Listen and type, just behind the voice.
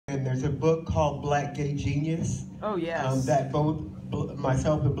and there's a book called Black Gay Genius. Oh, yes. That both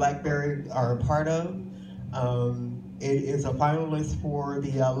myself and Blackberry are a part of. It is a finalist for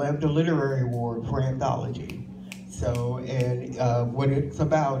the Lambda Literary Award for Anthology. So, and what it's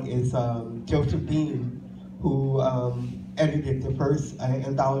about is Joseph Beam, who edited the first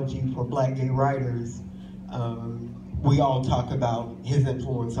anthology for Black gay writers. We all talk about his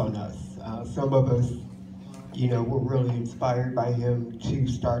influence on us. Some of us, you know, were really inspired by him to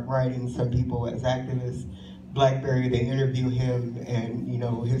start writing. Some people as activists. Blackberry, they interview him and, you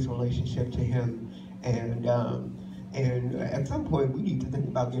know, his relationship to him. And at some point, we need to think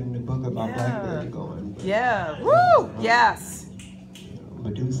about getting a book about Blackberry going. But, yeah, woo, yes. You know,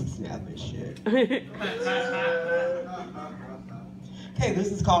 Medusa snap and shit. Okay,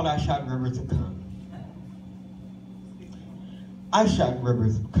 this is called I Shot Rivers of Cum. I shot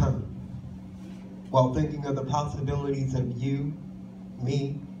rivers of cum while thinking of the possibilities of you,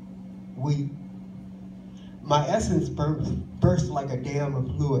 me, we. My essence burst like a dam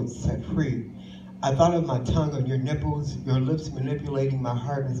of fluids set free. I thought of my tongue on your nipples, your lips manipulating my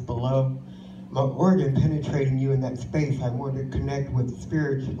hardness below, my organ penetrating you in that space I wanted to connect with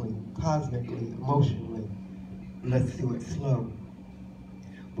spiritually, cosmically, emotionally. Let's do it slow.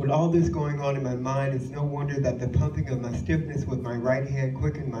 With all this going on in my mind, it's no wonder that the pumping of my stiffness with my right hand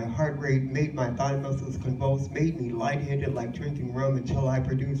quickened my heart rate, made my thigh muscles convulse, made me lightheaded like drinking rum until I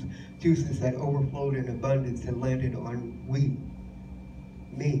produced juices that overflowed in abundance and landed on me.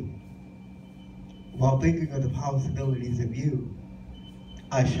 While thinking of the possibilities of you,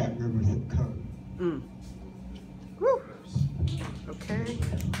 I shot rivers of cum. Woo. Okay.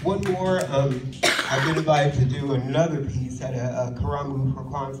 One more, I've been invited to do another piece at a Karamu for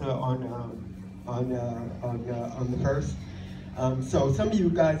Kwanzaa on the 1st. So some of you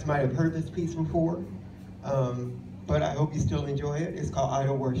guys might have heard this piece before, but I hope you still enjoy it. It's called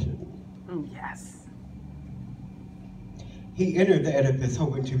Idol Worship. Yes. He entered the edifice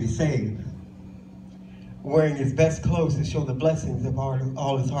hoping to be saved, wearing his best clothes to show the blessings of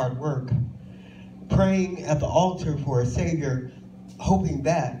all his hard work, praying at the altar for a savior, hoping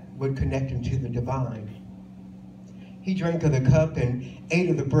that would connect him to the divine. He drank of the cup and ate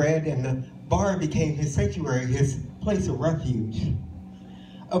of the bread, and the bar became his sanctuary, his place of refuge.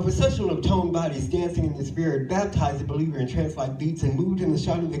 A procession of toned bodies dancing in the spirit baptized the believer in trance-like beats and moved in the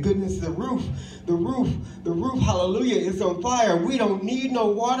shadow of the goodness of the roof. The roof, hallelujah, is on fire. We don't need no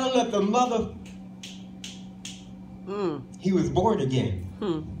water, let the mother... He was born again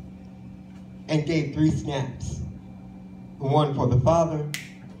and gave 3 snaps. One for the Father,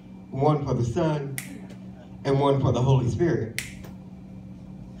 one for the Son, and one for the Holy Spirit.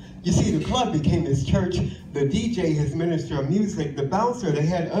 You see, the club became his church, the DJ his minister of music, the bouncer, the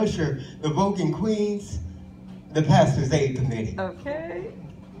head usher, the voguing queens, the pastor's aid committee. Okay.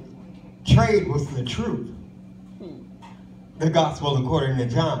 Trade was the truth. The gospel according to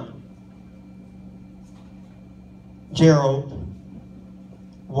John. Gerald,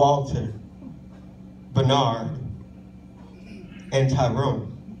 Walter, Bernard, and Tyrone.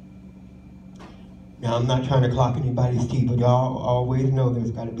 Now, I'm not trying to clock anybody's teeth, but y'all always know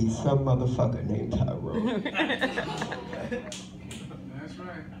there's got to be some motherfucker named Tyrone. That's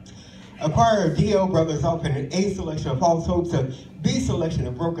right. A choir of D.O. brothers offered an A selection of false hopes, a B selection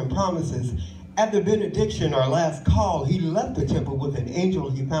of broken promises. At the benediction, our last call, he left the temple with an angel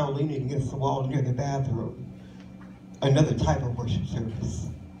he found leaning against the wall near the bathroom. Another type of worship service,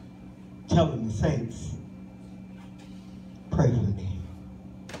 telling the saints, pray for me.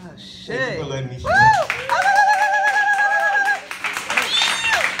 Oh, shit. Thank you for letting me share.